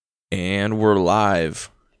And we're live.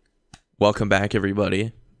 Welcome back,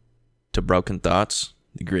 everybody, to Broken Thoughts,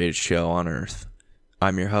 the greatest show on earth.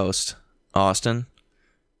 I'm your host, Austin.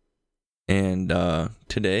 And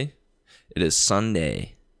today, it is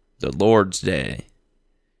Sunday, the Lord's Day.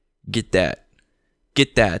 Get that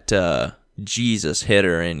Jesus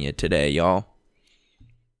hitter in you today, y'all.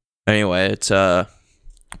 Anyway, it's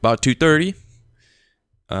about 2:30.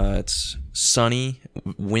 It's sunny,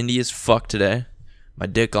 windy as fuck today. My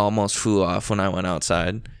dick almost flew off when I went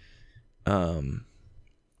outside.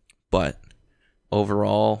 But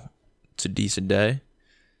overall, it's a decent day.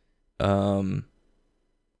 I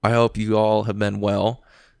hope you all have been well,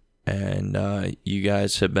 and you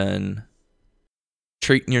guys have been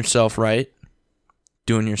treating yourself right,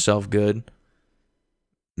 doing yourself good,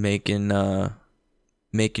 making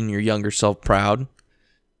your younger self proud.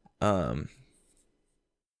 Fuck,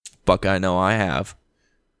 I know I have.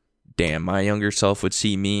 Damn, my younger self would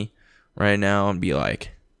see me right now and be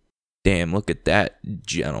like, damn, look at that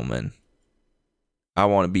gentleman. I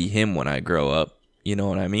want to be him when I grow up. You know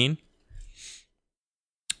what I mean?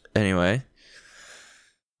 Anyway,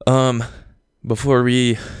 before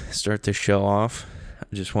we start the show off, I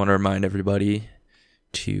just want to remind everybody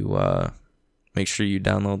to make sure you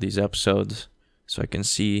download these episodes so I can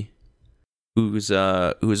see who's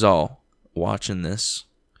all watching this.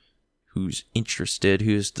 Who's interested,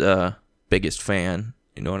 who's the biggest fan,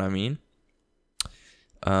 you know what I mean?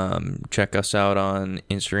 Check us out on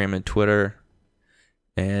Instagram and Twitter,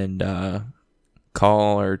 and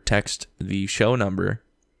call or text the show number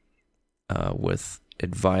with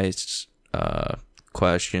advice,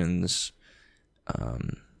 questions,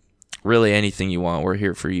 really anything you want. We're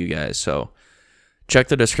here for you guys, so check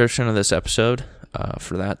the description of this episode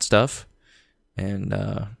for that stuff, and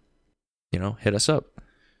hit us up.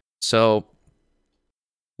 So,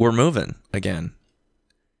 we're moving again.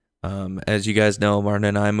 As you guys know, Martin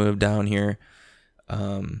and I moved down here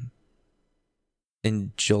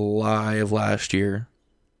in July of last year,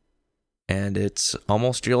 and it's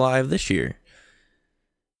almost July of this year.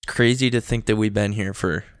 Crazy to think that we've been here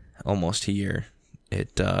for almost a year.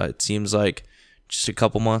 It seems like just a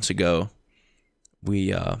couple months ago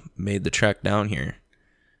we made the trek down here.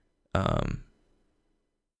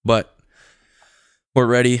 But we're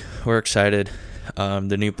ready. We're excited.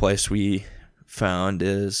 The new place we found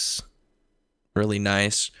is really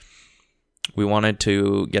nice. We wanted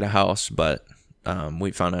to get a house, but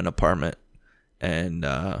we found an apartment, and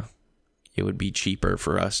it would be cheaper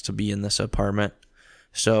for us to be in this apartment.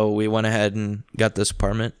 So we went ahead and got this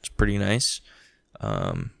apartment. It's pretty nice.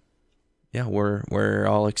 We're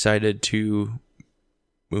all excited to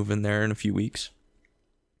move in there in a few weeks.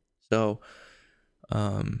 So,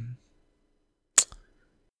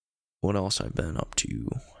 what else I've been up to?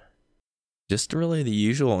 Just really the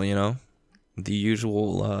usual, the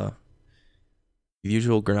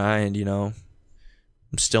usual grind, I'm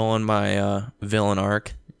still on my villain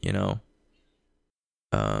arc, I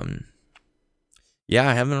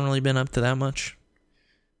haven't really been up to that much.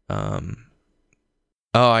 I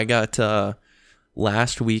got,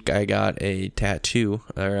 last week I got a tattoo,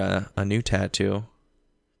 or a new tattoo.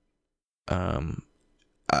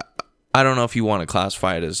 I don't know if you want to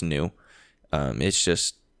classify it as new. It's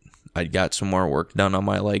just I got some more work done on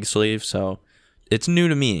my leg sleeve, so it's new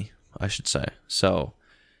to me, I should say. So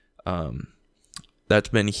that's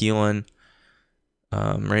been healing.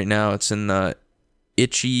 Right now it's in the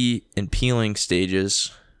itchy and peeling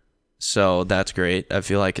stages, so that's great. I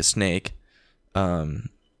feel like a snake,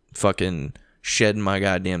 fucking shedding my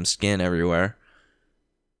goddamn skin everywhere.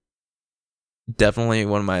 Definitely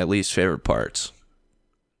one of my least favorite parts.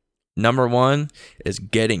 Number one is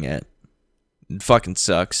getting it. It fucking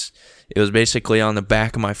sucks. It was basically on the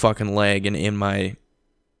back of my fucking leg and in my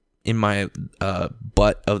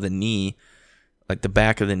butt of the knee, like the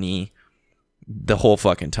back of the knee, the whole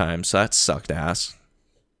fucking time. So that sucked ass.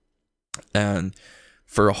 And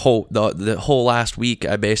for the whole last week,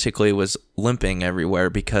 I basically was limping everywhere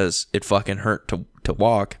because it fucking hurt to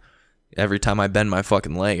walk. Every time I bend my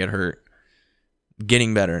fucking leg, it hurt.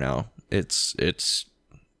 Getting better now. It's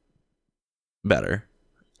better.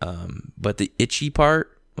 But the itchy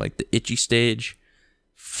part, like the itchy stage,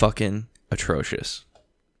 fucking atrocious.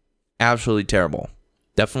 Absolutely terrible.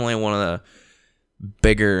 Definitely one of the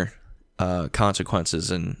bigger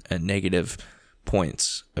consequences and negative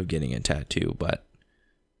points of getting a tattoo. But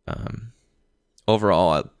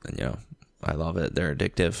overall, I love it. They're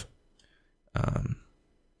addictive.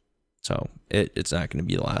 So it's not going to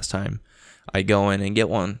be the last time I go in and get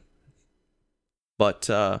one. But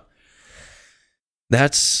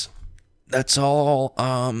that's all.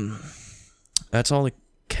 That's all the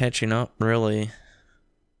catching up, really.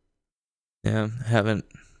 Yeah, haven't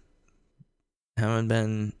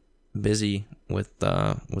been busy with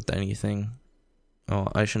anything. Oh,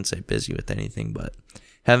 I shouldn't say busy with anything, but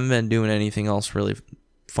haven't been doing anything else really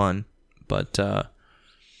fun. But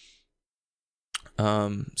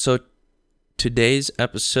so today's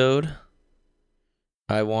episode,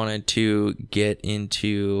 I wanted to get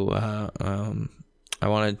into I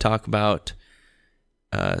wanted to talk about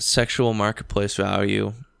sexual marketplace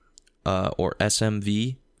value, or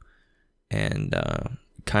SMV, and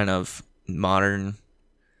kind of modern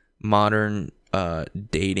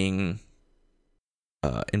dating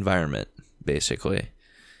environment, basically.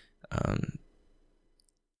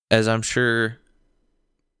 As I'm sure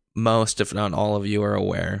most, if not all of you, are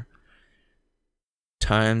aware,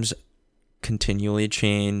 times continually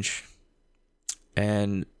change,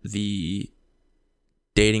 and the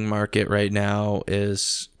dating market right now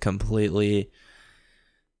is completely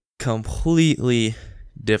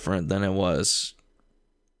different than it was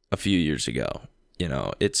a few years ago. You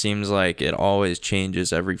know, it seems like it always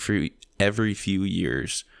changes every few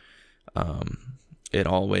years. It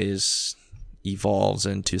always evolves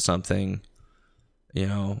into something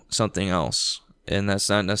else. And that's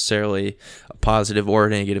not necessarily a positive or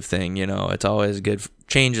negative thing. You know, it's always good.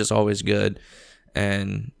 Change is always good.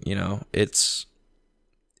 And, you know, it's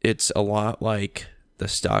a lot like the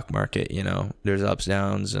stock market. You know, there's ups,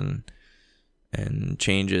 downs, and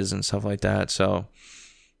changes and stuff like that. So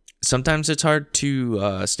sometimes it's hard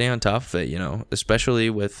to stay on top of it, you know, especially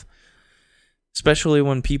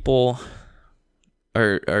when people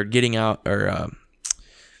are getting out, or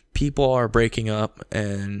people are breaking up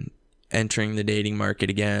and entering the dating market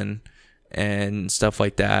again and stuff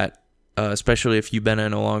like that. Especially if you've been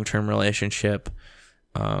in a long-term relationship,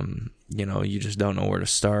 you know, you just don't know where to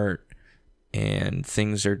start, and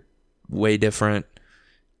things are way different.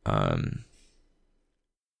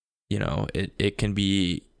 You know, it can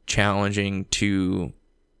be challenging to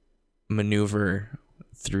maneuver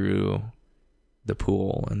through the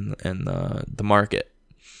pool and the market.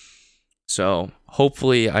 So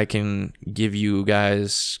hopefully I can give you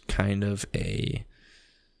guys kind of a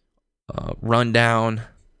rundown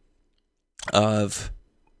of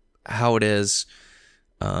how it is,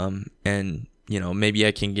 and you know, maybe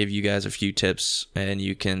I can give you guys a few tips and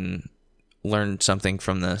you can learn something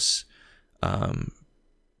from this,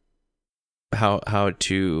 how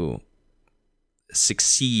to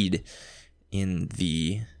succeed in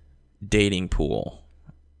the dating pool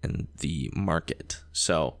and the market.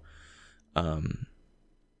 So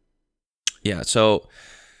yeah, so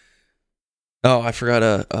I forgot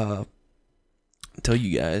to tell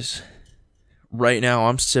you guys, right now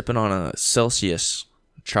I'm sipping on a Celsius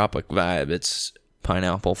Tropic Vibe. It's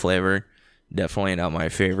pineapple flavor. Definitely not my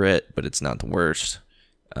favorite, but it's not the worst.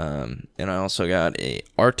 And I also got a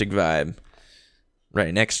Arctic Vibe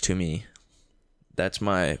right next to me. That's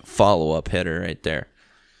my follow-up hitter right there.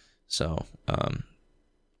 So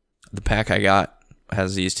the pack I got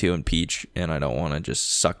has these two in peach, and I don't want to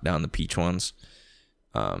just suck down the peach ones,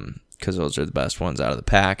 because those are the best ones out of the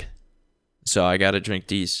pack. So I got to drink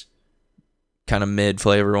these kind of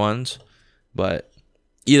mid-flavor ones. But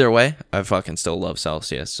either way, I fucking still love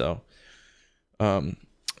Celsius. So,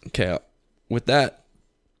 okay, with that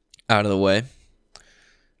out of the way,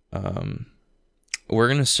 we're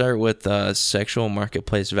going to start with sexual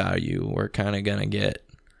marketplace value. We're kind of going to get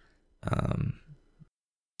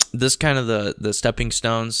this kind of the stepping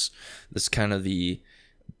stones, this kind of the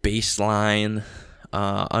baseline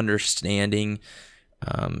understanding.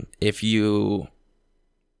 If you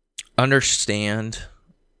understand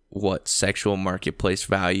what sexual marketplace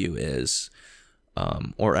value is,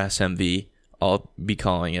 or SMV, I'll be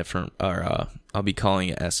calling it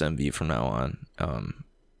SMV from now on.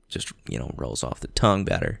 Just, you know, rolls off the tongue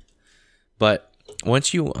better. But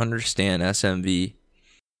once you understand SMV,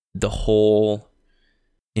 the whole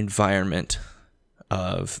environment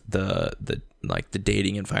of the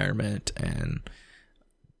dating environment and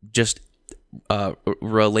just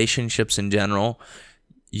relationships in general,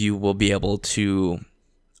 you will be able to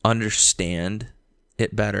understand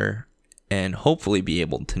it better and hopefully be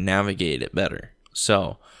able to navigate it better.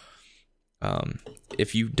 So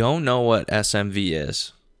if you don't know what SMV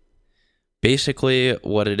is, basically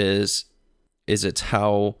what it is it's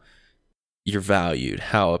how you're valued,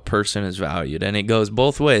 how a person is valued. And it goes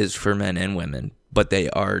both ways for men and women, but they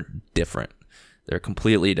are different. They're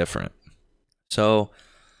completely different. So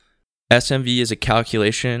SMV is a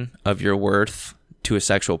calculation of your worth to a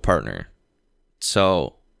sexual partner.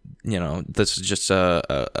 So, you know, this is just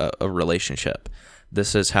a relationship.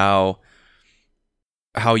 This is how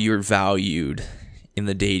you're valued in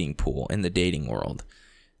the dating pool, in the dating world.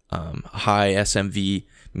 High SMV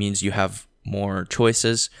means you have more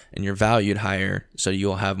choices and you're valued higher, so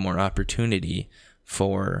you'll have more opportunity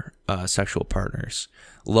for sexual partners.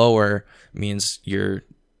 Lower means your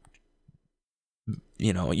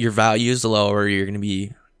value is lower. You're going to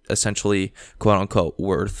be essentially, quote unquote,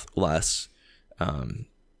 worth less.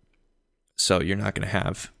 So you're not going to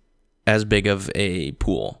have as big of a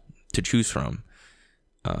pool to choose from.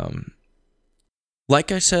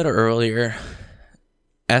 Like I said earlier,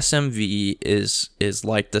 SMV is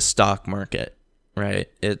like the stock market, right?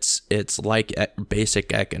 It's like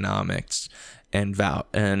basic economics and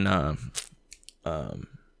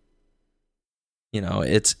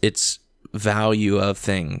it's value of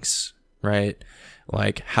things, right?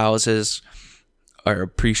 Like houses are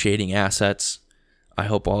appreciating assets. I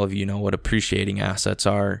hope all of you know what appreciating assets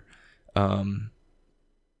are.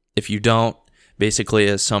 If you don't, basically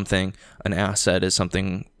an asset is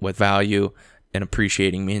something with value, and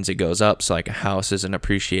appreciating means it goes up. So like a house is an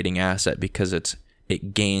appreciating asset because it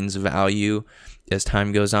gains value as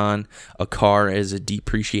time goes on. A car is a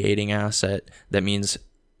depreciating asset. That means,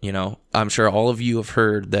 I'm sure all of you have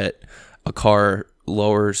heard that a car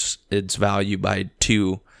lowers its value by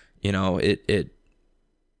 2. It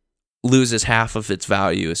loses half of its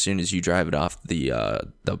value as soon as you drive it off the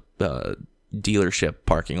dealership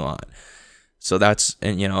parking lot. So that's,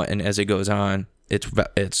 and as it goes on,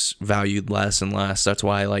 it's valued less and less. That's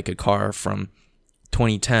why like a car from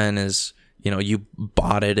 2010 is, you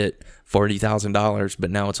bought it at $40,000,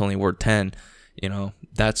 but now it's only worth 10.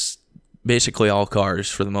 That's basically all cars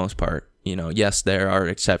for the most part. Yes, there are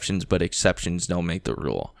exceptions, but exceptions don't make the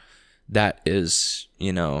rule. That is,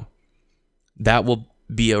 that will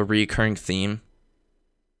be a recurring theme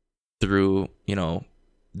through,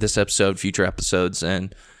 this episode, future episodes,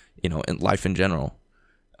 and, in life in general.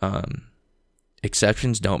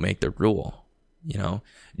 Exceptions don't make the rule.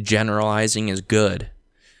 Generalizing is good.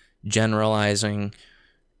 Generalizing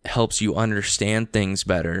helps you understand things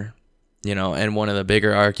better. And one of the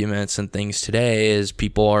bigger arguments and things today is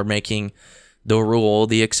people are making the rule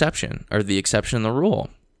the exception, or the exception the rule.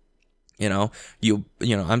 I'm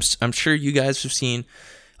sure you guys have seen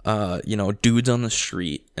dudes on the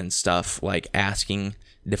street and stuff, like asking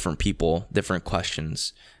different people different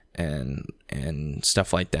questions and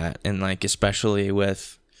stuff like that. And like, especially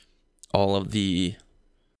with all of the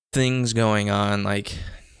things going on, like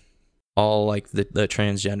all like the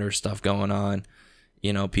transgender stuff going on,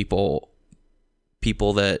 people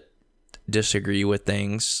that disagree with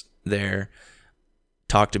things there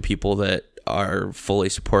talk to people that are fully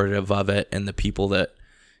supportive of it, and the people that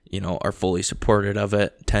are fully supportive of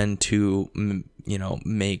it tend to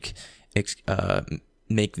make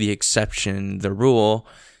the exception the rule.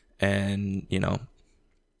 And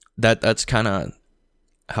that's kind of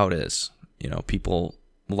how it is. People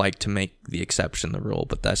like to make the exception the rule,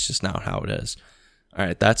 but that's just not how it is. All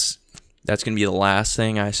right, that's gonna be the last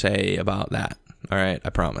thing I say about that. All right, I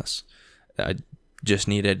promise. I just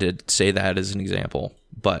needed to say that as an example.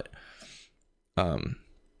 But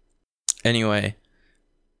anyway,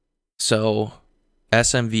 so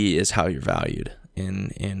SMV is how you're valued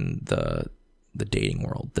in the dating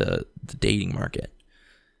world, the dating market.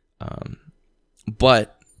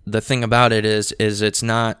 But the thing about it is it's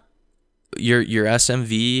not your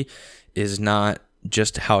SMV is not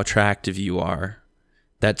just how attractive you are.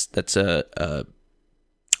 That's a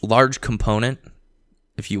large component,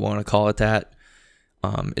 if you want to call it that.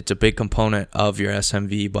 It's a big component of your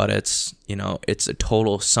SMV, but it's a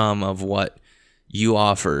total sum of what you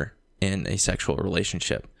offer in a sexual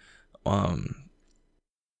relationship.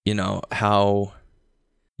 How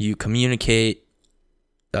you communicate,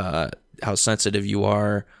 how sensitive you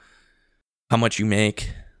are, how much you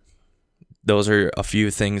make. Those are a few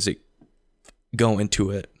things that go into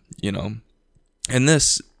it, And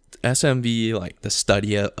this SMV, like the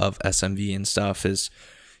study of SMV and stuff, is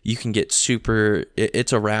you can get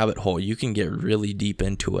it's a rabbit hole. You can get really deep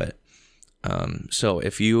into it. So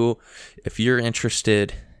if you're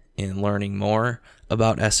interested in learning more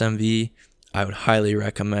about SMV, I would highly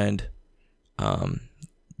recommend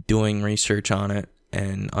doing research on it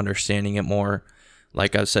and understanding it more.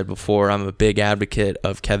 Like I've said before, I'm a big advocate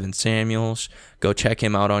of Kevin Samuels. Go check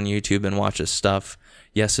him out on YouTube and watch his stuff.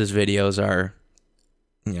 Yes, his videos are,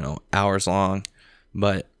 hours long,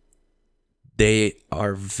 but they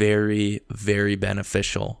are very, very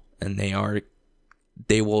beneficial, and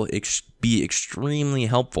they will be extremely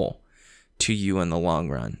helpful to you in the long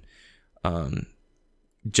run.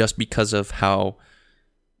 Just because of how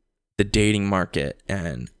the dating market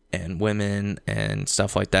and women and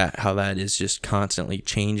stuff like that, how that is just constantly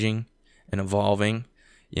changing and evolving.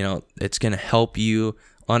 It's going to help you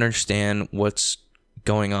understand what's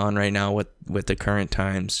going on right now with the current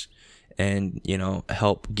times, and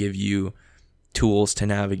help give you tools to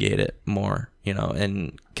navigate it more.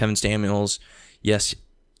 And Kevin Samuels, yes,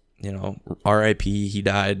 RIP, he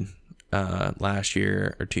died last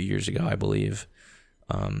year or 2 years ago, I believe,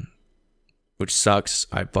 which sucks.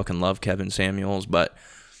 I fucking love Kevin Samuels, but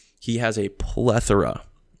he has a plethora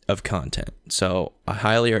of content, so I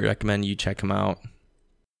highly recommend you check him out.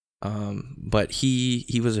 But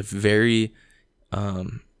he was a very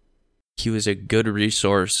he was a good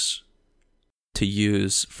resource to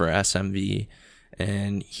use for SMV,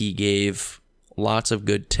 and he gave lots of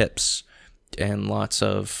good tips and lots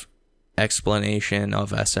of explanation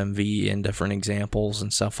of SMV and different examples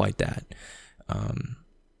and stuff like that.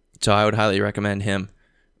 So I would highly recommend him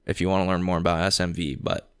if you want to learn more about SMV.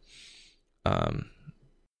 But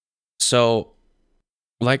so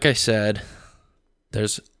like I said,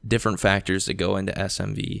 there's different factors that go into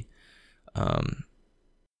SMV.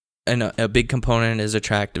 And a big component is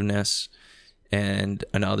attractiveness, and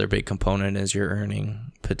another big component is your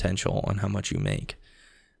earning potential and how much you make.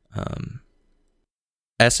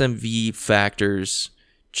 SMV factors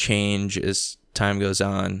change as time goes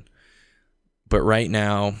on, but right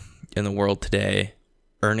now in the world today,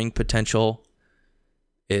 earning potential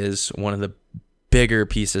is one of the bigger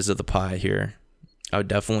pieces of the pie here. I would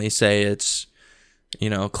definitely say it's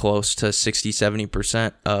close to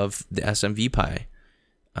 60-70% of the SMV pie.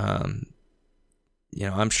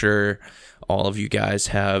 I'm sure all of you guys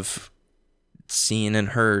have seen and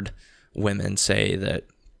heard women say that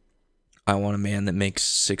I want a man that makes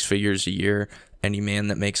 6 figures a year. Any man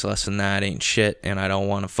that makes less than that ain't shit, and I don't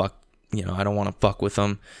want to fuck. I don't want to fuck with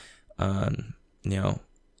them.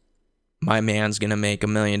 My man's gonna make $1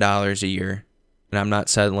 million a year, and I'm not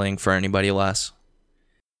settling for anybody less.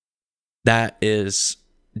 That is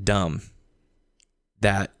dumb.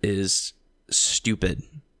 That is stupid.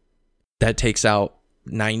 That takes out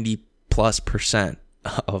 90+%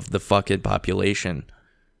 of the fucking population.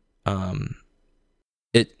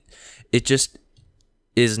 It just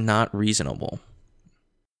is not reasonable.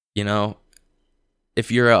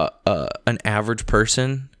 If you're an average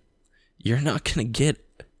person, you're not gonna get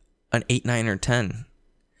an 8, 9, or 10.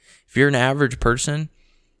 If you're an average person,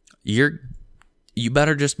 you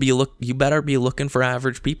better be looking for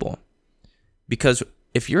average people. Because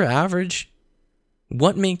if you're average,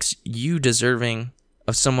 what makes you deserving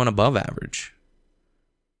of someone above average?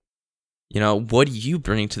 What do you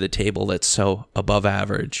bring to the table that's so above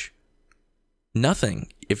average? Nothing.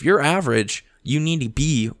 If you're average, you need to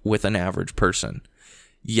be with an average person.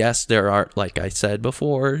 Yes, there are, like I said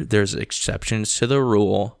before, there's exceptions to the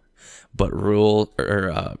rule, but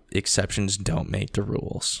exceptions don't make the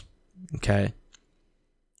rules. Okay?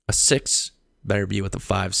 A 6 better be with a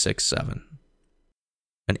 5, 6, 7.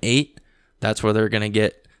 An 8, that's where they're going to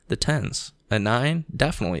get the 10s. A 9,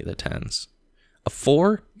 definitely the 10s. A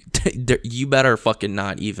 4, you better fucking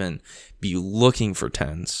not even be looking for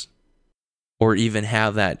 10s. Or even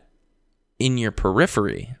have that in your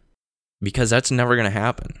periphery. Because that's never going to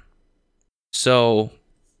happen. So,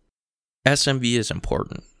 SMV is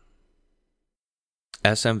important.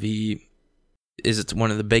 SMV is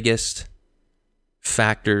one of the biggest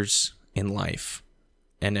factors in life.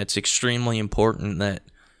 And it's extremely important that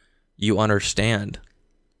you understand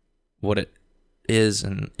what it is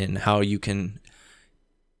and how you can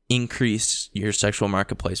increase your sexual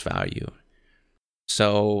marketplace value.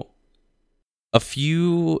 So, a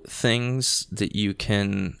few things that you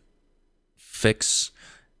can fix,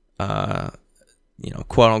 quote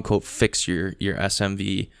unquote, fix your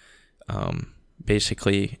SMV.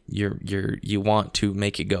 Basically, you want to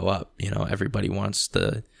make it go up. Everybody wants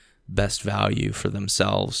the best value for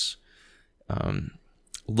themselves.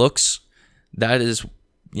 Looks, that is,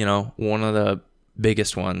 one of the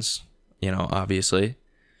biggest ones. Obviously,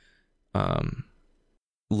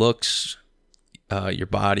 looks, your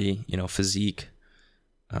body, physique,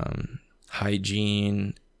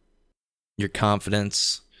 hygiene, your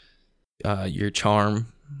confidence, your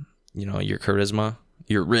charm, your charisma,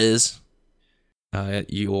 your riz,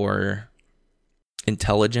 your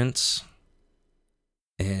intelligence,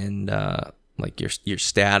 and your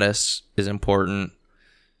status is important.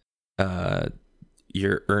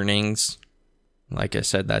 Your earnings, like I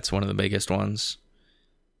said, that's one of the biggest ones.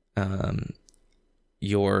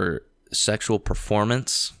 Your sexual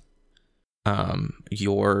performance,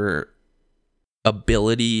 your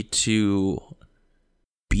ability to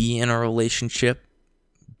be in a relationship,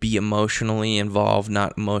 be emotionally involved,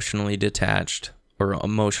 not emotionally detached or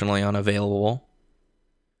emotionally unavailable,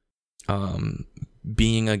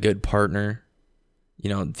 being a good partner,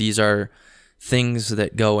 These are things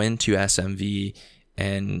that go into SMV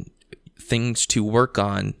and things to work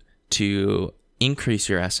on to increase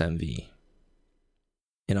your SMV.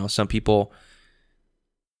 Some people,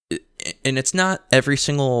 and it's not every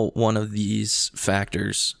single one of these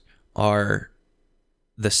factors are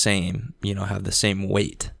the same, have the same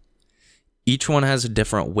weight. Each one has a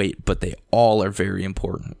different weight, but they all are very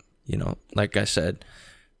important. Like I said,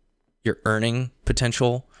 your earning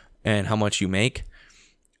potential and how much you make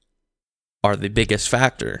are the biggest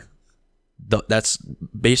factor. That's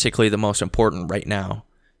basically the most important right now,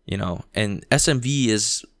 and SMV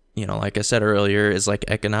is, like I said earlier, is like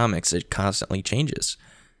economics. It constantly changes.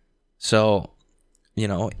 So,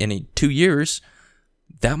 in 2 years,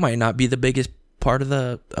 that might not be the biggest part of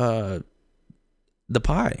the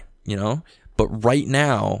pie, but right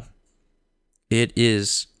now it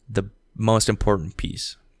is the most important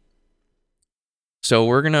piece. So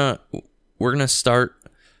we're gonna start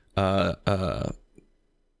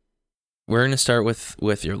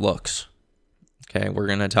with your looks. Okay, we're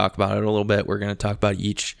gonna talk about it a little bit. We're gonna talk about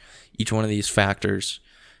each one of these factors,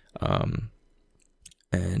 and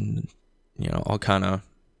I'll kind of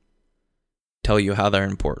tell you how they're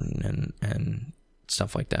important and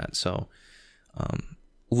stuff like that. So,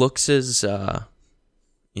 looks is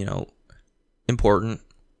important.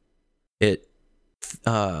 It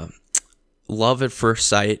love at first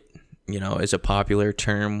sight, is a popular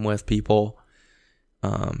term with people.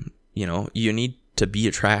 You need to be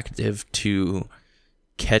attractive to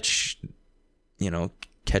catch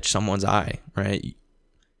someone's eye, right?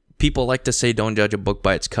 People like to say don't judge a book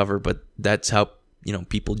by its cover, but that's how,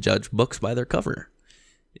 people judge books by their cover.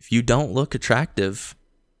 If you don't look attractive,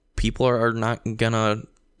 people are not gonna,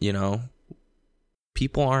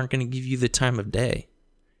 people aren't gonna give you the time of day.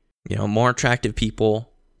 More attractive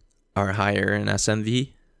people are higher in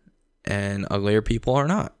SMV and uglier people are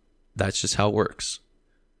not. That's just how it works.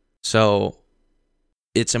 So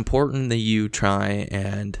it's important that you try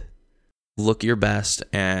and look your best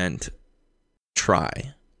and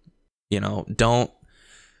try. Don't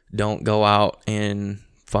go out in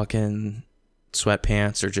fucking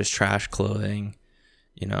sweatpants or just trash clothing.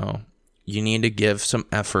 You need to give some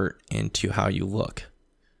effort into how you look.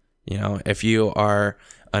 If you are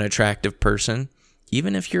an attractive person,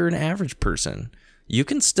 even if you're an average person, you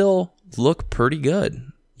can still look pretty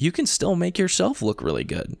good. You can still make yourself look really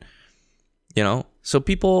good. So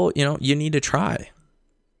people, you need to try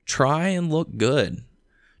and look good.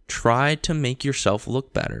 Try to make yourself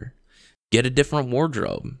look better. Get a different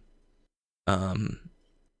wardrobe.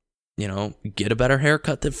 Get a better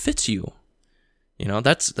haircut that fits you.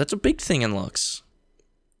 That's a big thing in looks.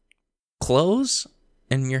 Clothes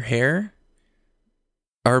and your hair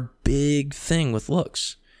are a big thing with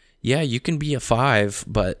looks. Yeah, you can be a 5,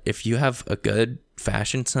 but if you have a good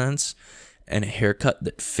fashion sense and a haircut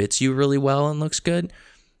that fits you really well and looks good,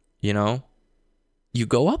 you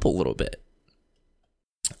go up a little bit.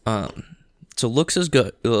 So looks is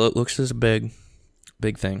good. Looks is a big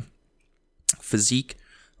thing. Physique,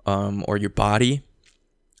 or your body,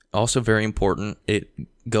 also very important. It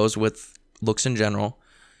goes with looks in general.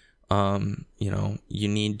 You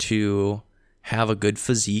need to have a good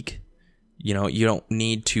physique. You don't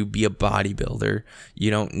need to be a bodybuilder.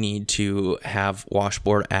 You don't need to have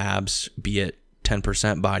washboard abs, be it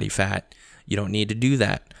 10% body fat. You don't need to do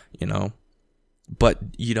that, But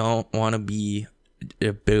you don't want to be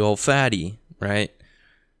a big old fatty, right?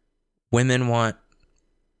 Women want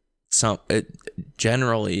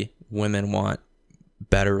generally women want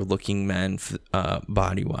better looking men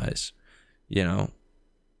body wise.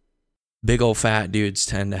 Big old fat dudes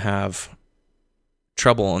tend to have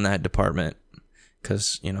trouble in that department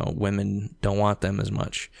because women don't want them as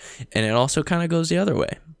much. And it also kind of goes the other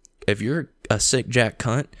way. If you're a sick jack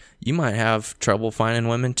cunt, you might have trouble finding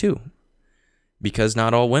women too, because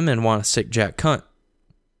not all women want a sick jack cunt.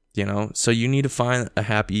 So you need to find a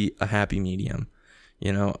happy medium.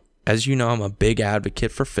 As you know, I'm a big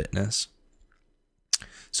advocate for fitness.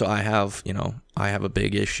 So I have a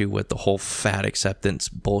big issue with the whole fat acceptance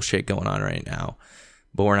bullshit going on right now,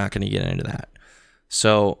 but we're not going to get into that.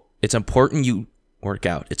 So it's important you work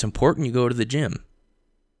out. It's important you go to the gym.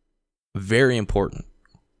 Very important.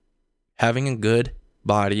 Having a good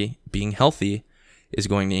body, being healthy, is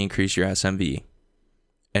going to increase your SMV,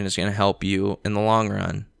 and it's going to help you in the long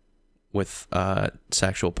run with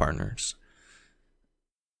sexual partners.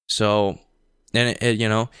 So,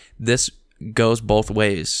 and this goes both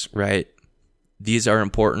ways, right? These are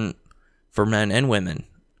important for men and women,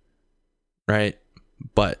 right?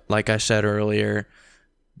 But like I said earlier,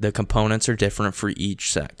 the components are different for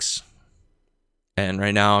each sex. And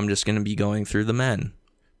right now I'm just going to be going through the men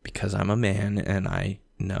because I'm a man and I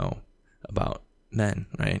know about men,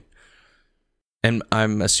 right? And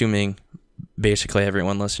I'm assuming basically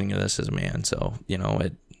everyone listening to this is a man, so,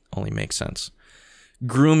 it only makes sense.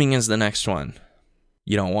 Grooming is the next one.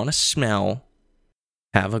 You don't want to smell,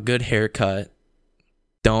 have a good haircut,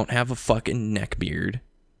 don't have a fucking neck beard,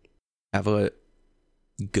 have a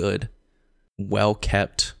good,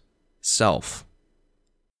 well-kept self.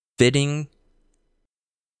 Fitting,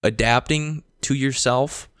 adapting to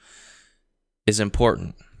yourself is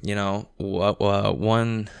important.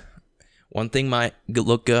 One thing might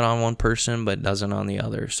look good on one person, but doesn't on the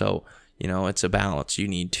other. So, it's a balance. You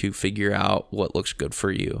need to figure out what looks good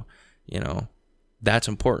for you. That's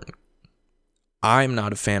important. I'm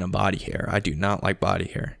not a fan of body hair. I do not like body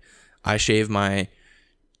hair. I shave my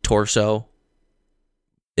torso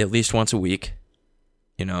at least once a week.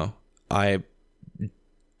 I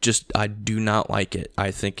do not like it.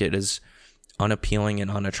 I think it is unappealing and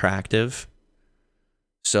unattractive.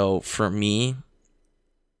 So for me,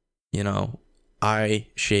 I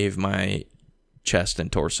shave my chest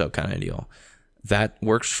and torso kind of deal. That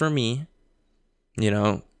works for me.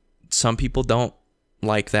 Some people don't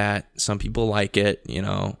like that. Some people like it,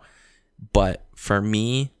 but for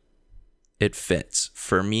me, it fits.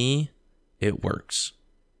 For me, it works.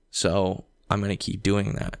 So I'm going to keep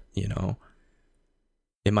doing that,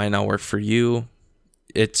 It might not work for you.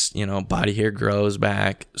 It's, body hair grows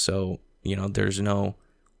back. So, there's no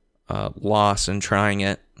loss in trying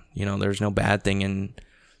it. There's no bad thing in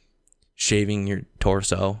shaving your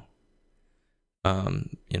torso.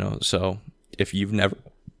 So if you've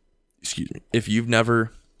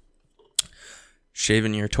never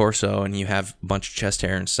shaven your torso and you have a bunch of chest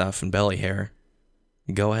hair and stuff and belly hair,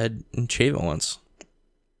 go ahead and shave it once.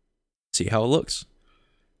 See how it looks.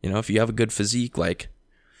 If you have a good physique, like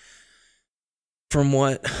from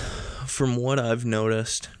what I've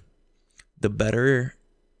noticed, the better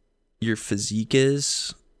your physique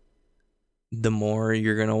is, the more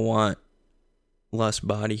you're gonna want less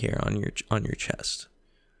body hair on your chest.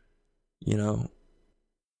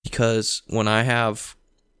 Because when I have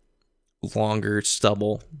longer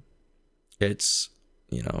stubble, it's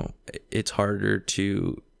harder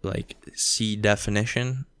to see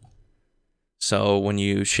definition. So when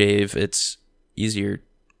you shave, it's easier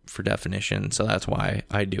for definition. So that's why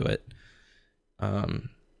I do it.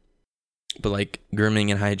 But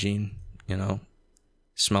grooming and hygiene,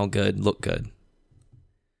 smell good, look good.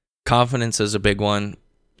 Confidence is a big one.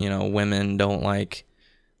 Women don't like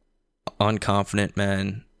unconfident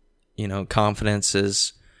men. Confidence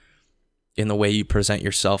is in the way you present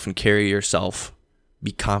yourself and carry yourself.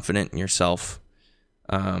 Be confident in yourself.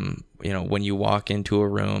 When you walk into a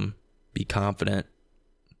room, be confident.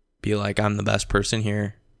 Be like, I'm the best person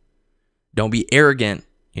here. Don't be arrogant.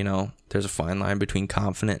 There's a fine line between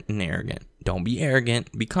confident and arrogant. Don't be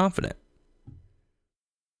arrogant. Be confident.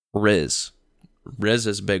 Riz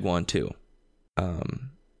is a big one too.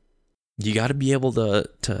 You got to be able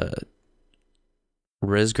to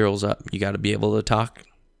riz girls up. You got to be able to talk.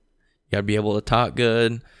 You got to be able to talk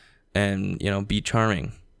good and, be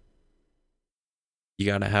charming. You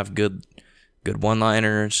got to have good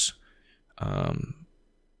one-liners.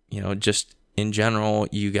 Just in general,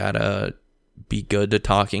 you got to be good to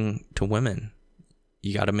talking to women.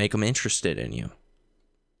 You got to make them interested in you.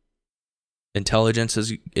 Intelligence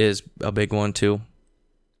is a big one too.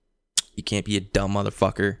 You can't be a dumb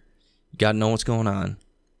motherfucker. You got to know what's going on.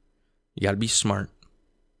 You got to be smart.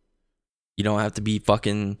 You don't have to be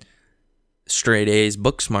fucking straight A's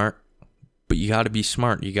book smart, but you got to be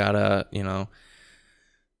smart. You got to,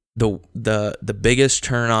 the biggest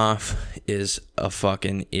turnoff is a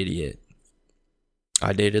fucking idiot.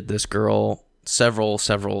 I dated this girl several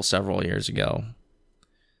years ago,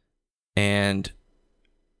 and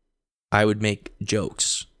I would make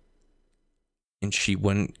jokes and she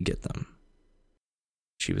wouldn't get them.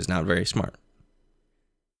 She was not very smart.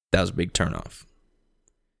 That was a big turnoff.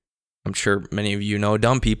 I'm sure many of you know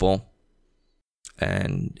dumb people,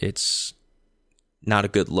 and it's not a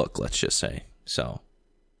good look, let's just say. So,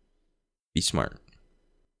 be smart.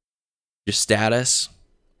 Your status,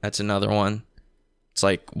 that's another one. It's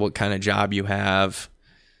like what kind of job you have.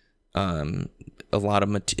 It's a lot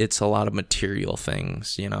of material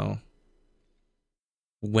things,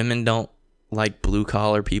 Women don't like blue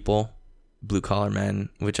collar men,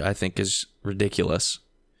 which I think is ridiculous.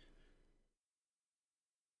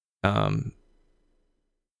 So,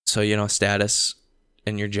 status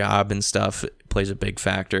and your job and stuff plays a big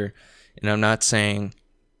factor. And I'm not saying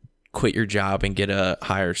quit your job and get a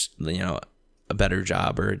higher, a better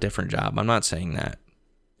job or a different job. I'm not saying that.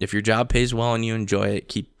 If your job pays well and you enjoy it,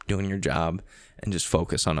 keep doing your job and just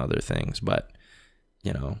focus on other things. But,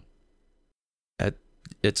 you know,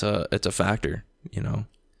 it's a factor, you know.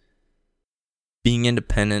 Being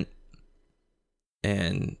independent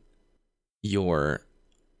and your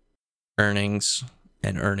earnings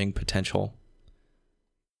and earning potential,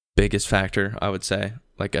 biggest factor, I would say.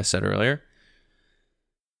 Like I said earlier,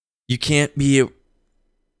 you can't be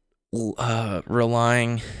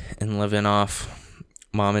relying and living off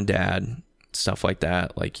mom and dad, stuff like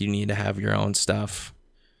that. Like, you need to have your own stuff.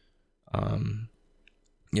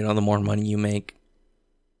 You know, the more money you make,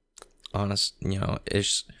 you know,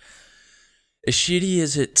 as shitty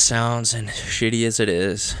as it sounds and shitty as it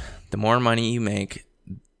is, the more money you make,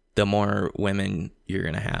 the more women you're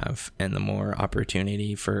going to have, and the more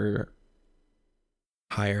opportunity for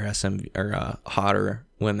higher SMV or hotter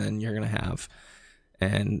women you're going to have.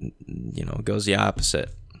 And, you know, it goes the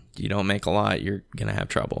opposite. You don't make a lot, you're going to have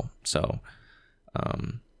trouble. So,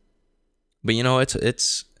 but you know,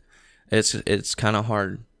 it's kind of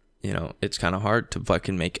hard, you know, it's kind of hard to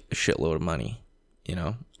fucking make a shitload of money, you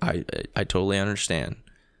know. I totally understand.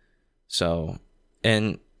 So,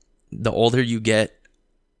 and the older you get,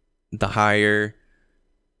 the higher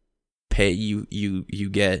pay you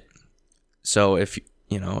get. So if,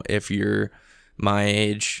 you know, if you're my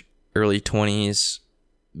age, early 20s,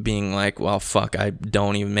 being like, well, fuck, I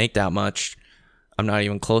don't even make that much, I'm not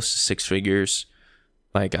even close to six figures,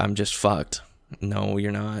 like, I'm just fucked. No,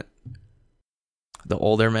 you're not. The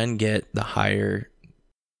older men get, the higher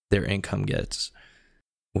their income gets.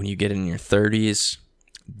 When you get in your 30s,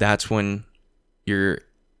 that's when your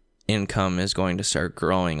income is going to start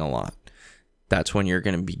growing a lot. That's when you're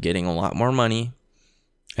going to be getting a lot more money.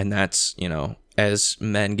 And that's, you know, as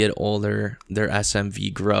men get older, their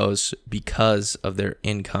SMV grows because of their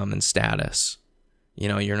income and status. You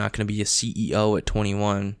know, you're not going to be a CEO at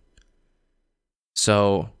 21.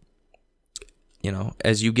 So, you know,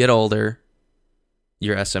 as you get older,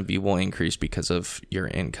 your SMV will increase because of your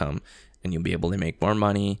income, and you'll be able to make more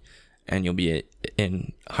money, and you'll be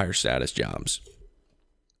in higher status jobs.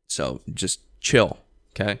 So just chill,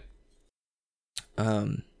 okay?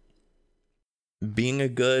 Being a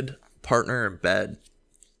good partner in bed,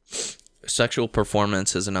 sexual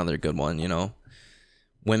performance is another good one, you know.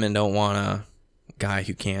 Women don't want a guy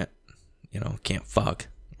who can't fuck,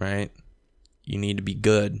 right? You need to be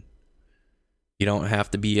good. You don't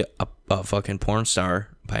have to be a fucking porn star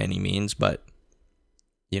by any means, but,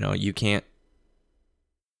 you know, you can't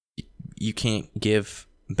give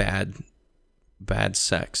bad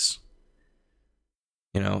sex.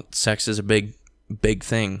 You know, sex is a big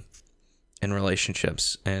thing in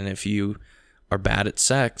relationships, and if you are bad at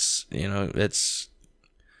sex, you know,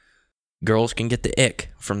 girls can get the ick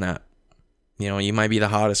from that. You know, you might be the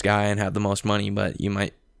hottest guy and have the most money, but you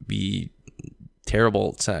might be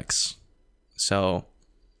terrible at sex. So,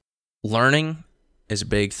 learning is a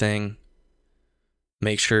big thing.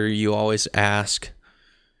 Make sure you always ask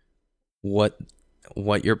what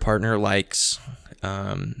your partner likes,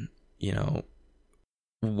 you know,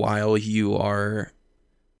 while you are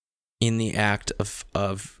in the act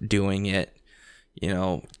of doing it. You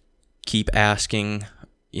know, keep asking,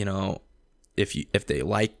 you know, if they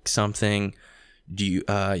like something, do you,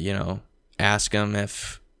 you know, ask them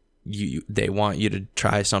if they want you to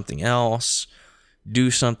try something else,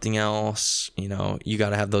 do something else. You know, you got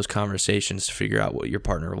to have those conversations to figure out what your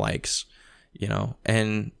partner likes, you know,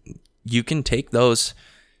 and you can take those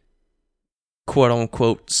quote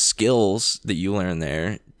unquote skills that you learn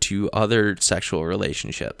there to other sexual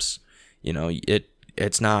relationships. You know,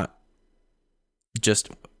 it's not just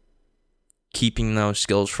keeping those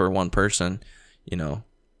skills for one person. You know,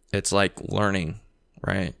 it's like learning,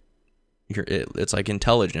 right? It's like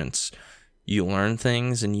intelligence. You learn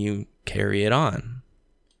things and you carry it on.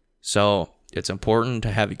 So it's important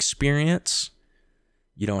to have experience.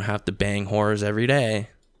 You don't have to bang whores every day,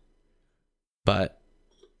 but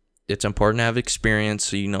it's important to have experience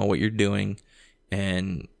so you know what you're doing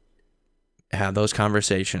and have those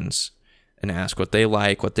conversations and ask what they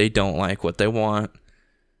like, what they don't like, what they want.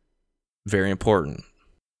 Very important.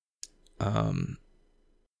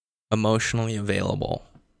 Emotionally available,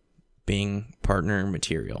 being partner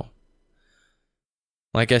material.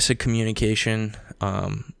 Like I said, communication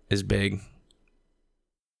is big.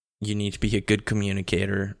 You need to be a good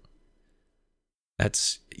communicator.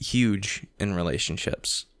 That's huge in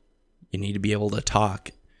relationships. You need to be able to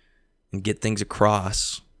talk and get things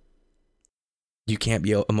across. You can't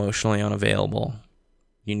be emotionally unavailable.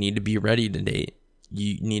 You need to be ready to date.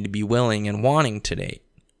 You need to be willing and wanting to date.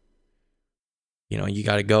 You know, you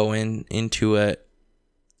got to go into it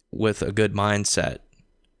with a good mindset.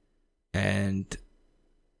 and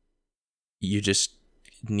you just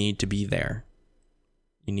need to be there.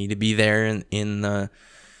 You need to be there in the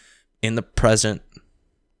present.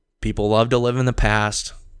 People love to live in the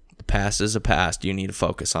past. The past is the past. You need to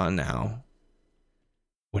focus on now.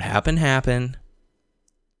 What happened.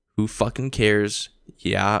 Who fucking cares?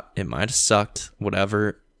 Yeah, it might have sucked,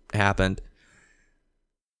 whatever happened.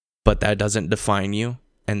 But that doesn't define you,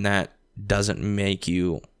 and that doesn't make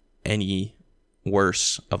you any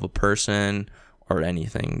worse of a person or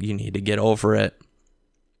anything. You need to get over it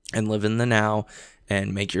and live in the now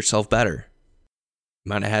and make yourself better. You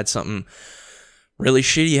might have had something really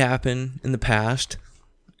shitty happen in the past.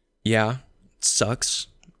 Yeah, it sucks,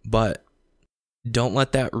 but don't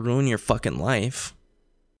let that ruin your fucking life.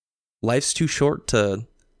 Life's too short to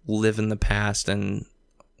live in the past and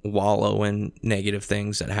wallow in negative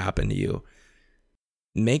things that happen to you.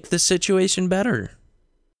 Make the situation better.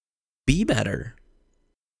 Be better.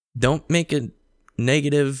 Don't make a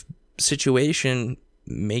negative situation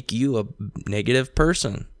make you a negative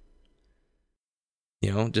person.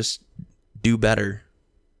 Just do better.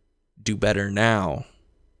 Do better now,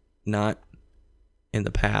 not in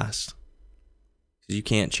the past. Because you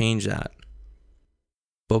can't change that.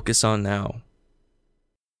 Focus on now.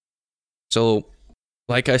 So,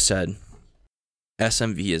 like I said,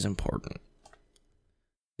 SMV is important.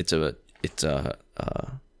 It's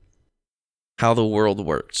how the world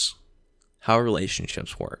works, how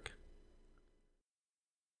relationships work.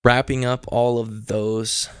 Wrapping up all of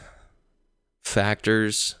those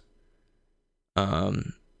factors,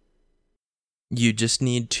 you just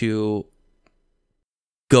need to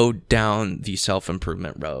go down the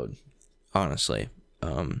self-improvement road, honestly.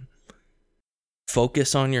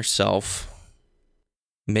 Focus on yourself,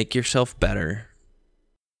 make yourself better,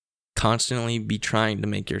 constantly be trying to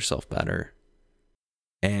make yourself better,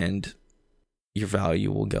 and your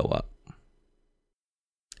value will go up.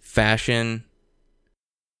 Fashion,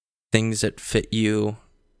 things that fit you,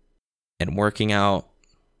 and working out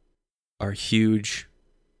are huge,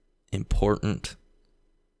 important,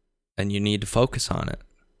 and you need to focus on it.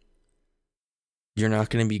 You're not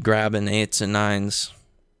going to be grabbing 8s and 9s,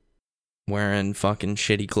 wearing fucking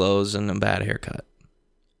shitty clothes and a bad haircut.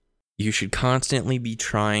 You should constantly be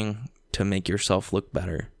trying to make yourself look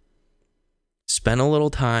better. Spend a little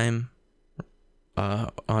time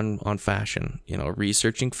on fashion,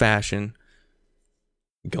 researching fashion,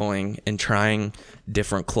 going and trying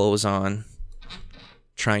different clothes on,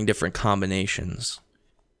 trying different combinations.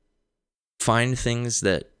 Find things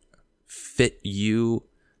that fit you,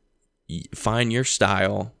 find your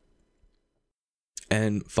style,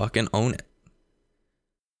 and fucking own it.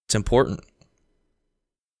 It's important.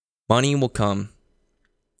 Money will come.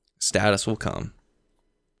 Status will come.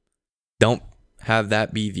 Don't have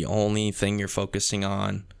that be the only thing you're focusing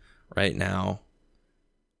on right now,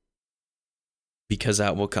 because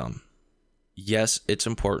that will come. Yes, it's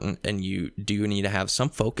important, and you do need to have some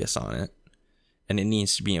focus on it, and it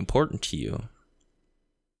needs to be important to you.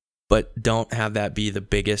 But don't have that be the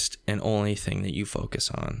biggest and only thing that you focus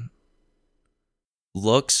on.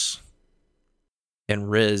 Looks and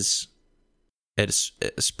riz,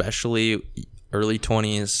 especially early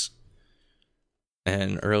 20s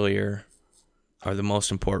and earlier, are the most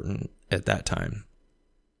important at that time.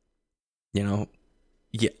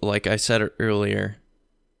 Like I said earlier,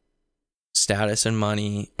 status and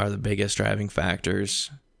money are the biggest driving factors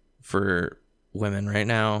for women right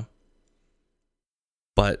now.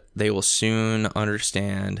 But they will soon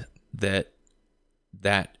understand that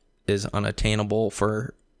is unattainable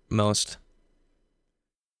for most,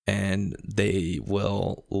 and they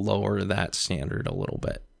will lower that standard a little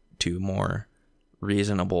bit to more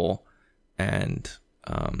reasonable and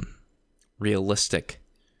realistic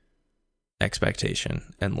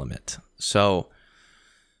expectation and limit. So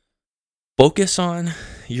focus on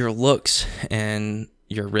your looks and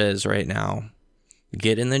your riz right now.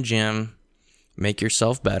 Get in the gym, make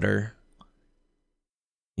yourself better.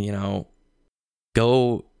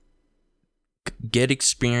 Go get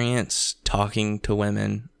experience talking to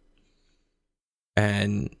women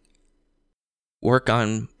and work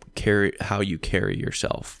on how you carry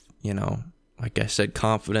yourself. Like I said,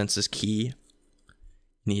 confidence is key.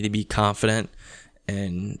 You need to be confident,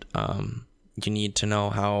 and you need to know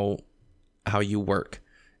how you work.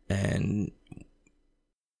 And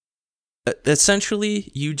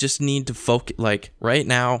essentially, you just need to focus. Like right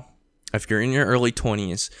now, if you're in your early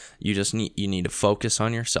 20s, you need to focus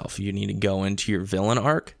on yourself. You need to go into your villain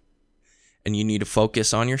arc, and you need to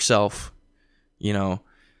focus on yourself,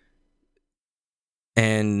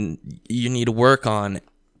 and you need to work on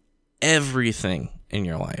everything in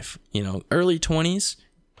your life. Early 20s,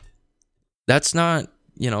 That's not,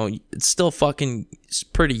 it's still fucking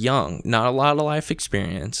pretty young. Not a lot of life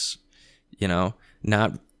experience,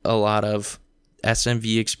 not a lot of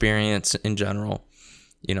SMV experience in general,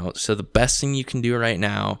 so the best thing you can do right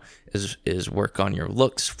now is work on your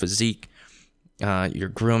looks, physique, your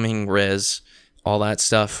grooming, riz, all that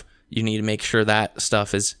stuff. You need to make sure that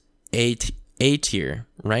stuff is A tier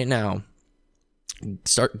right now.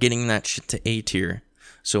 Start getting that shit to A tier.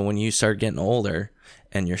 So when you start getting older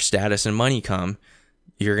and your status and money come,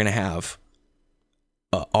 you're going to have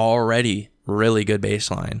a already really good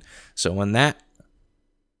baseline. So when that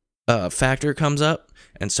factor comes up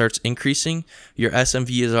and starts increasing, your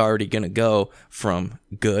SMV is already going to go from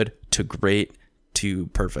good to great to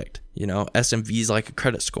perfect. SMV is like a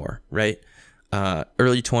credit score, right?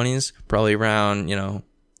 Early 20s, probably around,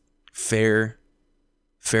 fair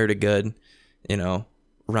to good,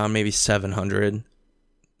 around maybe 700.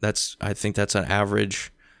 I think that's an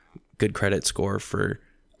average good credit score for,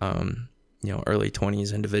 early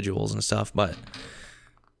 20s individuals and stuff. But,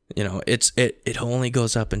 it only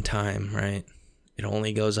goes up in time, right? It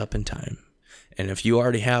only goes up in time. And if you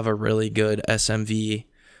already have a really good SMV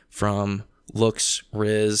from looks,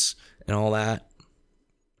 riz, and all that,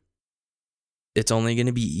 it's only going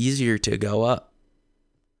to be easier to go up.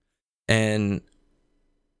 And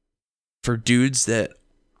for dudes that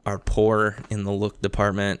are poor in the look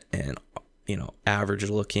department and, average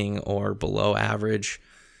looking or below average,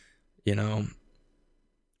 you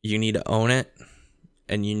need to own it,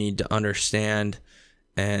 and you need to understand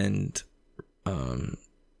and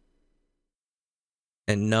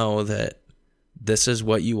know that this is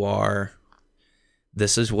what you are.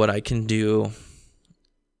 This is what I can do.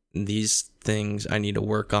 These things I need to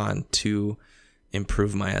work on to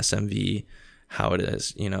improve my SMV, how it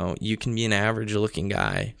is. You can be an average looking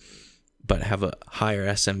guy, but have a higher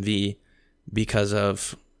SMV because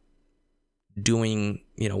of doing,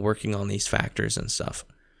 working on these factors and stuff.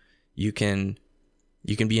 You can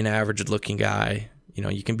be an average looking guy,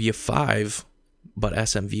 you can be a 5, but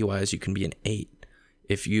SMV wise, you can be an 8.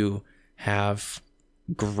 If you have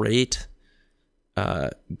great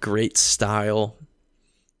style,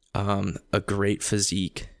 a great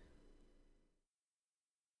physique,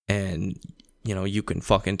 and you can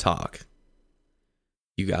fucking talk.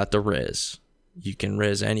 You got the riz. You can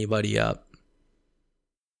riz anybody up.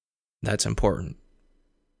 That's important.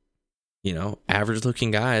 Average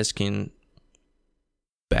looking guys can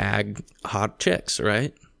bag hot chicks,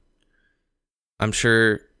 right? I'm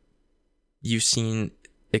sure you've seen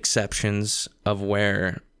exceptions of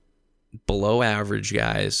where below average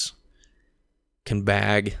guys can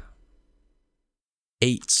bag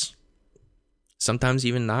 8s, sometimes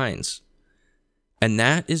even 9s. And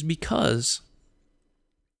that is because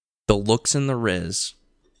the looks and the riz.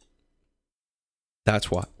 That's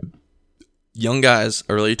why. Young guys,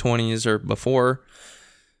 early 20s or before,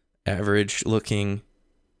 average looking,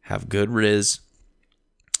 have good riz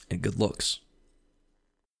and good looks.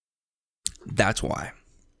 That's why.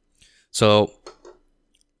 So,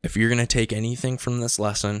 if you're going to take anything from this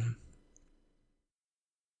lesson,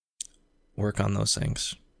 work on those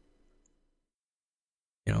things.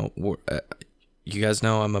 You guys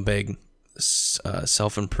know I'm a big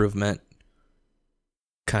self-improvement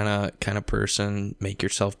kind of person. Make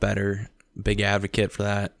yourself better. Big advocate for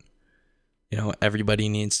that. Everybody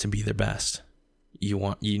needs to be their best.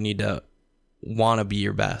 You need to want to be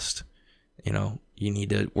your best. You need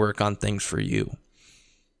to work on things for you.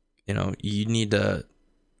 You need to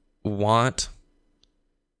want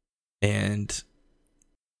and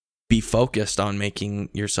be focused on making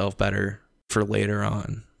yourself better for later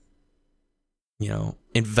on.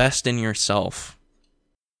 Invest in yourself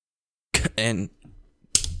and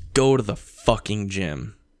go to the fucking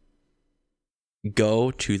gym. Go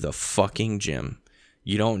to the fucking gym.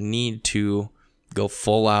 You don't need to go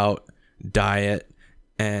full out diet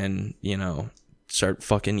and, start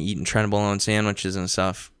fucking eating trenbolone sandwiches and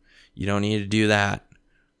stuff. You don't need to do that.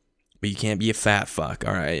 But you can't be a fat fuck,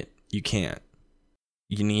 all right? You can't.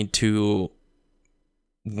 You need to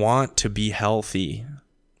want to be healthy.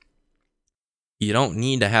 You don't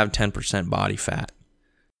need to have 10% body fat.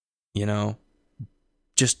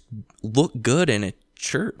 Just look good in a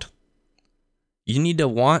shirt. You need to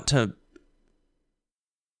want to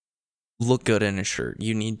look good in a shirt.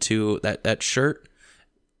 You need to, that shirt,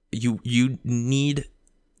 you need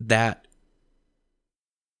that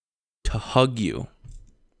to hug you.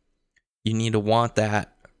 You need to want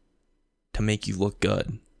that to make you look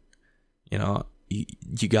good.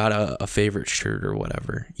 You got a favorite shirt or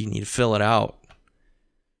whatever. You need to fill it out.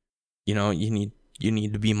 You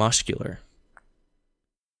need to be muscular.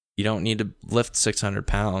 You don't need to lift 600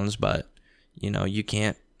 pounds, but You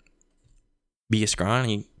can't be a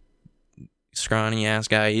scrawny ass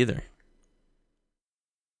guy either.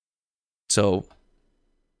 So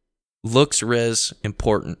looks, riz,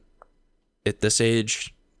 important. At this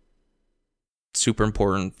age, super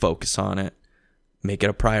important. Focus on it. Make it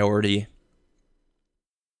a priority.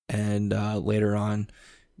 And later on,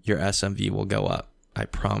 your SMV will go up. I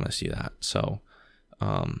promise you that. So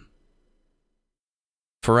for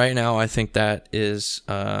right now, I think that's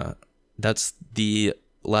the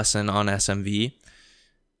lesson on SMV.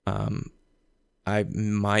 I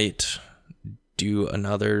might do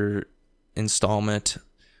another installment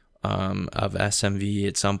of SMV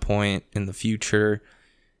at some point in the future,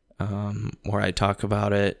 where I talk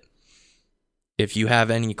about it. If you have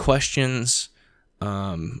any questions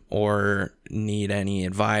or need any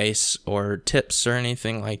advice or tips or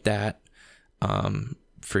anything like that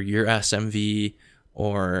for your SMV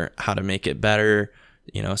or how to make it better,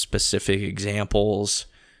 specific examples,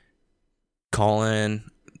 call in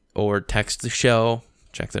or text the show,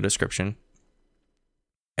 check the description,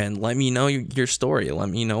 and let me know your story. Let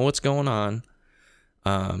me know what's going on.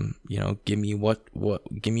 Give me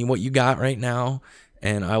what you got right now,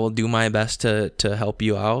 and I will do my best to help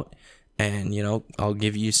you out. And, I'll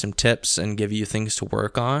give you some tips and give you things to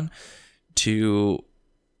work on to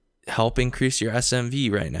help increase your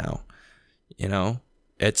SMV right now.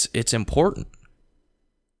 It's important.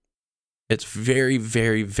 It's very,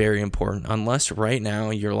 very, very important. Unless right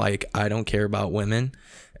now you're like, I don't care about women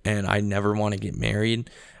and I never want to get married.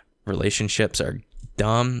 Relationships are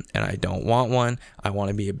dumb and I don't want one. I want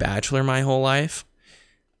to be a bachelor my whole life.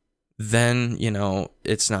 Then,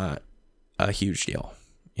 it's not a huge deal.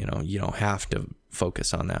 You don't have to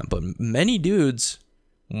focus on that. But many dudes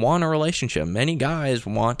want a relationship. Many guys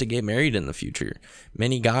want to get married in the future.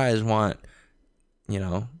 Many guys want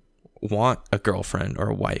a girlfriend or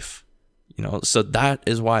a wife. So that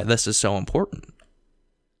is why this is so important.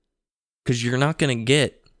 Because you're not going to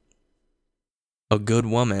get a good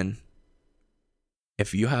woman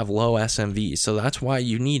if you have low SMV. So that's why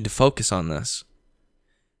you need to focus on this.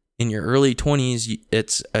 In your early 20s,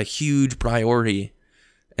 it's a huge priority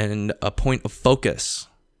and a point of focus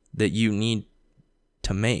that you need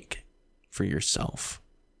to make for yourself.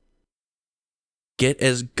 Get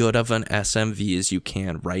as good of an SMV as you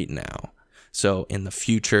can right now. So in the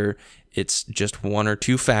future, it's just one or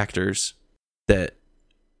two factors that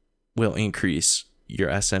will increase your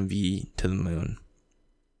SMV to the moon.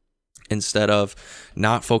 Instead of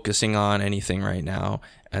not focusing on anything right now,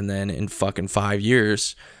 and then in fucking 5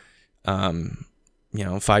 years,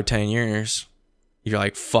 5-10 years, you're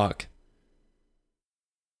like, fuck,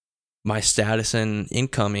 my status and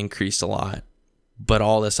income increased a lot, but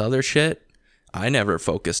all this other shit, I never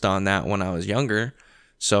focused on that when I was younger,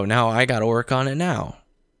 so now I gotta work on it now,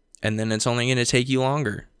 and then it's only gonna take you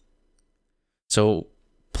longer. So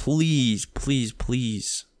please, please,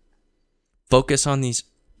 please focus on these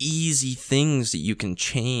easy things that you can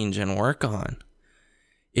change and work on.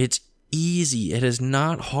 It's easy. It is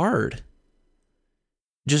not hard.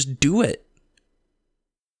 Just do it.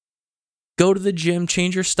 Go to the gym,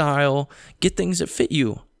 change your style, get things that fit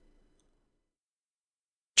you.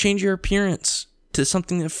 Change your appearance to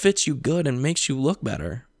something that fits you good and makes you look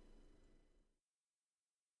better.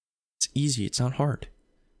 It's easy. It's not hard.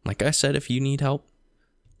 Like I said, if you need help,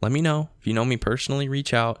 let me know. If you know me personally,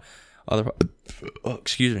 reach out.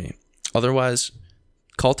 Otherwise,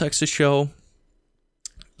 call, text the show,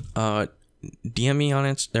 DM me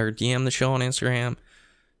on DM the show on Instagram.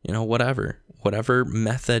 Whatever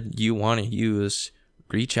method you want to use,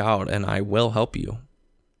 reach out and I will help you.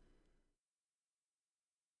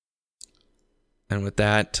 And with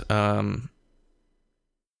that,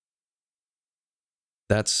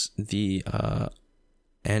 that's the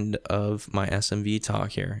end of my SMV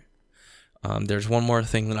talk here. There's one more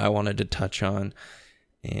thing that I wanted to touch on,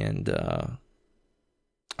 and I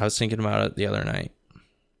was thinking about it the other night,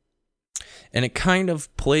 and it kind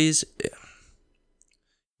of plays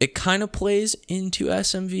into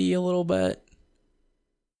SMV a little bit,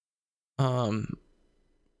 but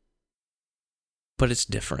it's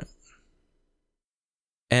different,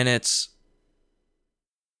 and it's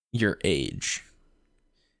your age.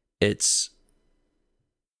 It's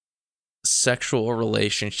sexual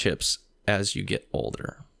relationships as you get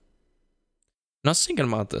older. And I was thinking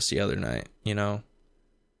about this the other night, because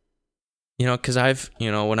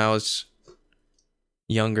when I was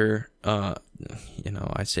younger, I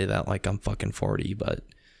say that like I'm fucking 40, but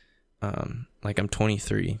like I'm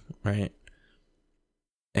 23, right?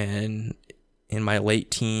 And in my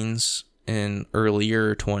late teens and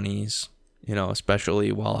earlier 20s,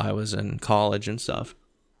 especially while I was in college and stuff,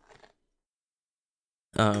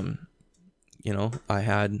 I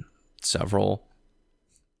had several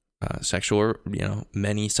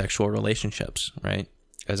many sexual relationships, right?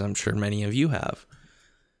 As I'm sure many of you have,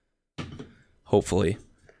 hopefully.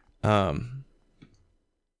 But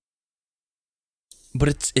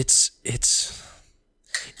it's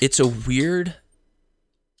a weird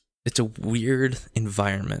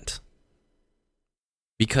environment,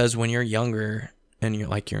 because when you're younger and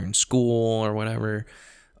you're in school or whatever,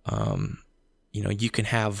 you can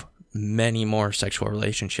have many more sexual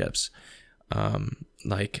relationships.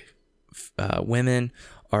 Women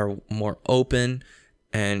are more open,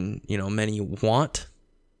 and many want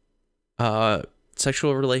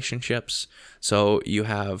sexual relationships, so you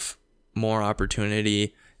have more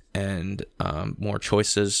opportunity and more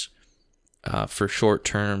choices for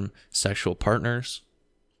short-term sexual partners.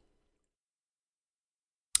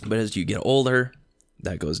 But as you get older,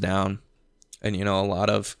 that goes down, and a lot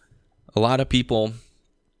of people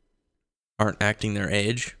aren't acting their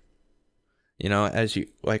age. As you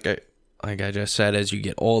like I just said, as you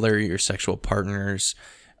get older, your sexual partners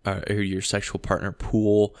or your sexual partner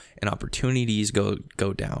pool and opportunities go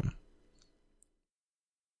down.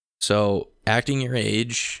 So acting your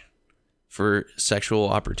age for sexual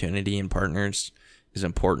opportunity and partners is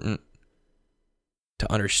important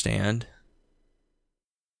to understand,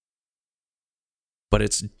 but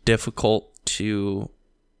it's hard to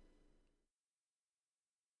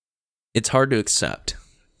accept,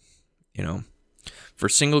 for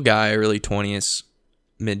single guy, early 20s,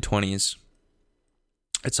 mid 20s,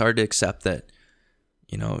 it's hard to accept that,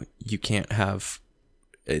 you can't have,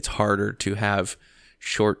 it's harder to have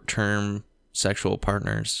short-term sexual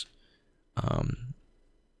partners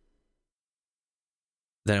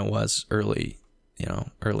than it was earlier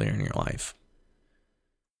in your life.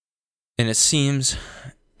 And it seems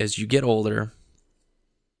as you get older,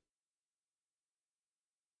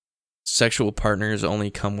 sexual partners only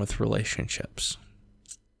come with relationships,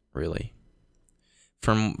 really.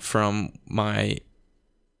 From my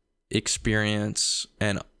experience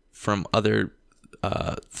and from other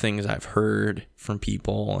things I've heard from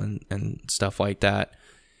people and stuff like that,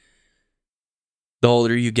 the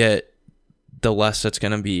older you get, the less it's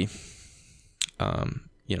going to be,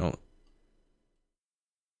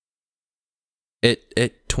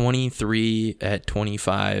 at 23, at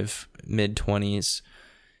 25, mid 20s,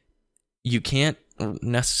 you can't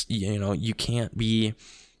be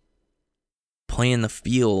playing the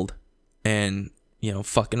field and,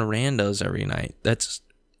 fucking randos every night.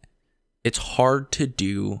 It's hard to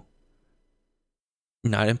do.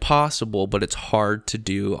 Not impossible, but it's hard to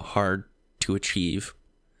do, hard to achieve.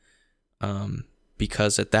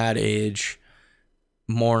 Because at that age,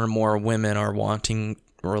 more and more women are wanting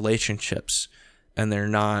relationships, and they're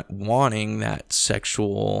not wanting that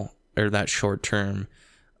sexual or that short-term,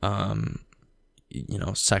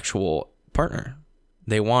 sexual partner.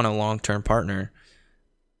 They want a long-term partner.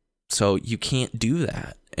 So you can't do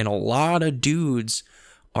that. And a lot of dudes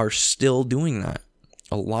are still doing that.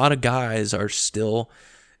 A lot of guys are still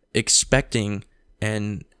expecting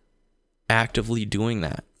and actively doing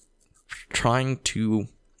that. Trying to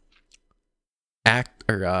act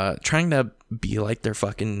or trying to be like they're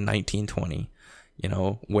fucking 19, 20.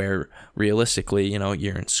 Where realistically,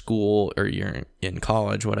 you're in school or you're in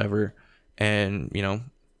college, whatever, and,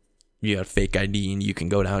 you have fake ID and you can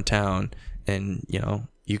go downtown and,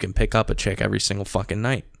 you can pick up a chick every single fucking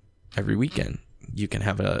night, every weekend. You can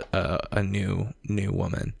have a new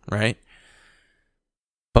woman, right?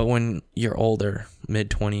 But when you're older,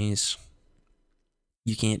 mid-20s,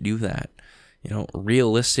 you can't do that.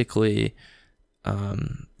 Realistically,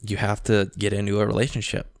 you have to get into a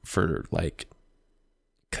relationship for, like,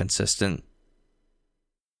 consistent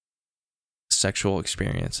sexual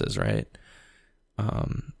experiences, right?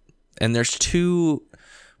 And there's two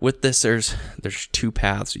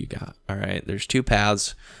paths you got. All right, there's two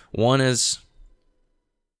paths. One is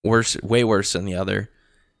way worse than the other.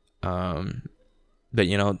 But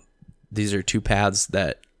these are two paths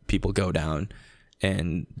that people go down,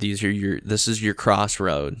 and this is your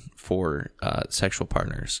crossroad for sexual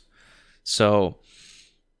partners. So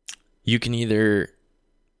you can either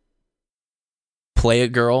play a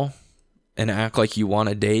girl and act like you want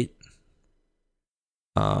to date,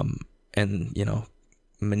 and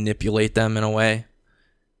manipulate them in a way,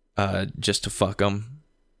 just to fuck them,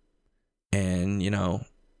 and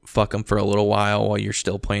fuck them for a little while you're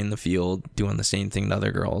still playing the field, doing the same thing to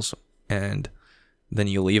other girls, and then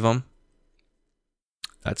you leave them.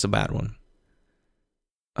 That's a bad one.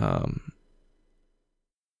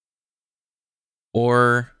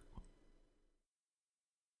 Or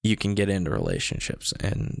you can get into relationships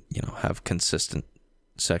and have consistent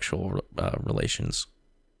sexual relations.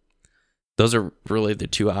 Those are really the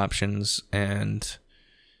two options, and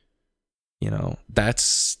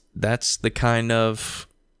that's the kind of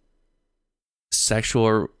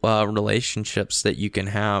sexual relationships that you can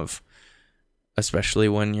have, especially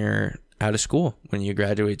when you're out of school, when you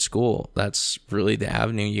graduate school. That's really the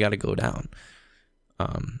avenue you got to go down.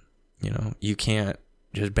 You can't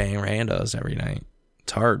just bang randos every night.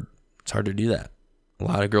 It's hard to do that. A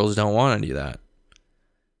lot of girls don't want to do that.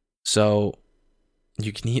 So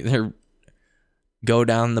you can either go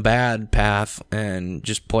down the bad path and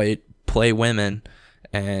just play women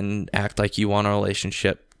and act like you want a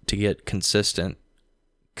relationship to get consistent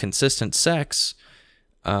sex,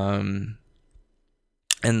 and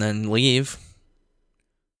then leave.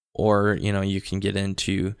 Or, you can get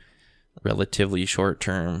into relatively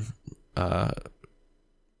short-term,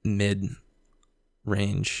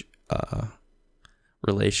 mid-range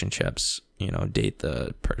relationships. Date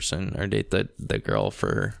the person or date the girl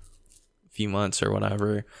for a few months or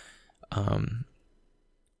whatever.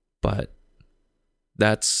 But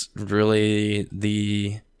that's really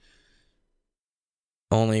the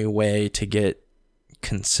only way to get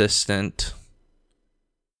consistent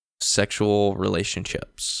sexual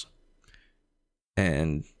relationships.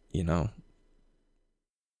 And,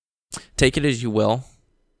 take it as you will.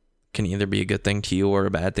 Can either be a good thing to you or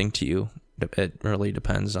a bad thing to you. It really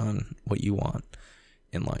depends on what you want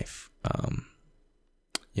in life.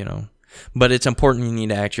 But it's important you need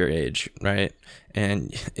to act your age, right?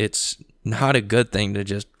 And it's not a good thing to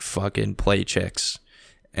just fucking play chicks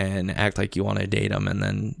and act like you want to date them and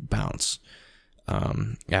then bounce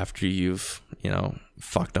after you've,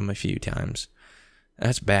 fucked them a few times.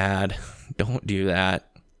 That's bad. Don't do that.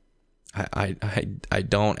 I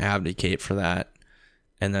don't advocate for that.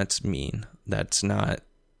 And that's mean. That's not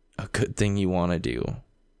a good thing you want to do.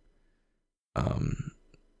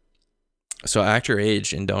 So act your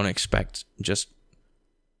age and don't expect just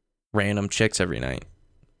random chicks every night.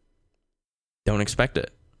 Don't expect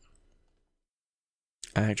it.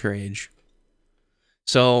 Act your age.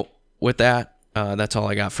 So with that, that's all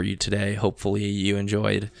I got for you today. Hopefully you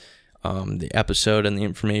enjoyed the episode and the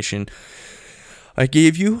information I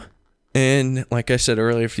gave you. And like I said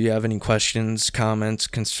earlier, if you have any questions, comments,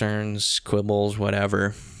 concerns, quibbles,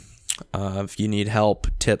 whatever, if you need help,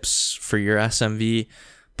 tips for your SMV,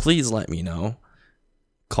 please let me know.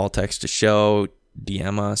 Call, text the show,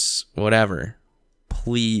 DM us, whatever.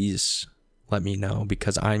 Please let me know,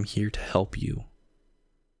 because I'm here to help you.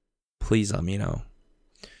 Please let me know.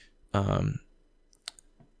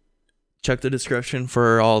 Check the description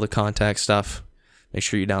for all the contact stuff. Make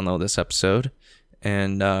sure you download this episode.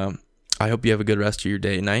 And I hope you have a good rest of your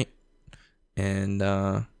day and night.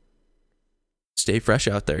 And stay fresh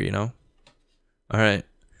out there, All right.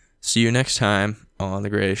 See you next time on The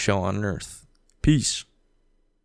Greatest Show on Earth. Peace.